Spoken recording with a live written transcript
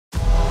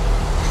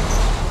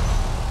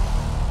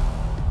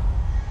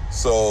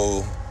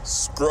So,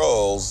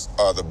 Skrulls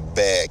are the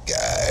bad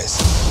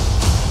guys.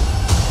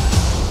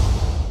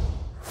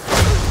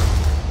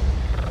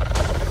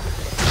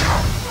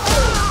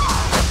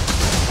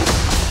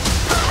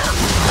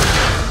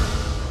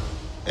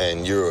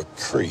 And you're a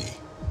Kree,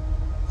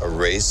 a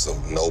race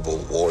of noble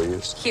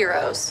warriors.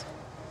 Heroes.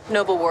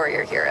 Noble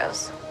warrior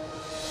heroes.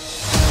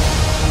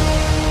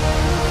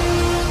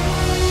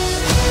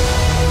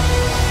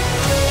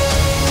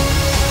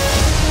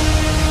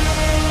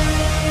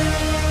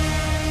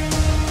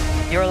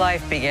 Your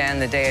life began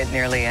the day it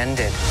nearly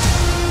ended.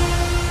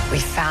 We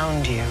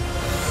found you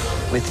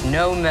with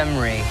no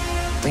memory.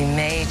 We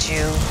made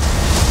you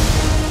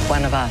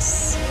one of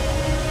us,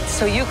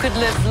 so you could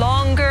live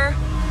longer,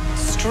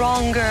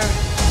 stronger,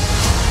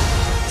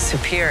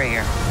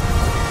 superior.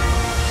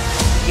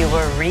 You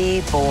were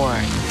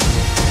reborn.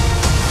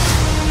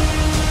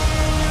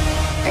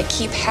 I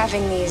keep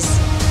having these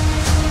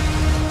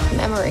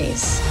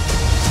memories.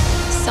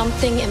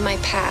 Something in my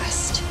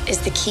past is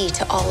the key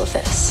to all of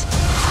this.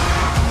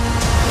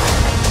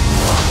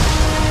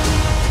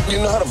 You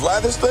know how to fly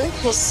this thing?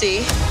 We'll see.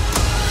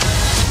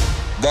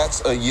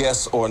 That's a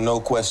yes or no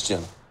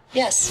question.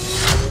 Yes.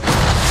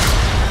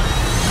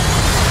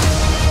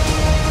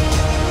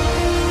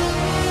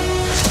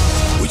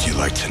 Would you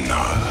like to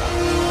know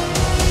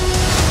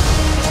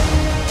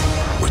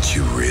what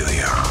you really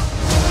are?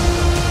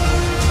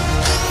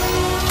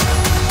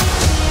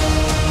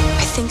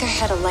 I think I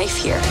had a life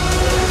here.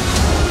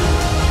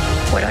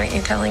 What aren't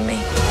you telling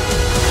me?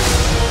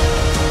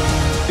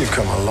 You've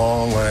come a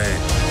long way,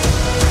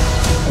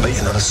 but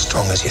you're not as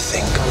strong as you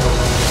think.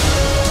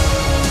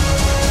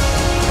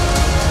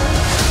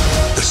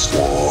 This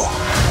war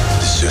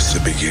is just the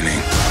beginning.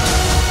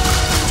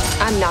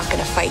 I'm not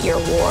gonna fight your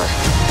war.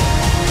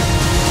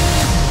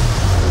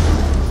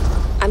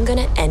 I'm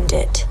gonna end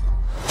it.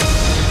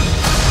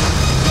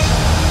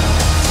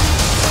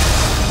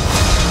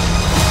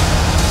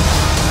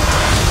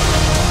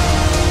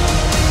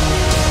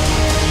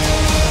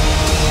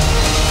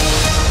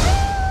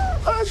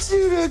 Aren't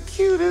you the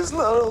cutest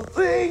little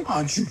thing?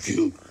 Aren't you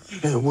cute?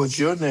 And what's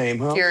your name,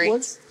 huh? Fury.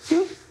 What's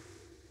cute?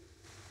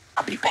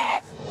 I'll be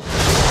back.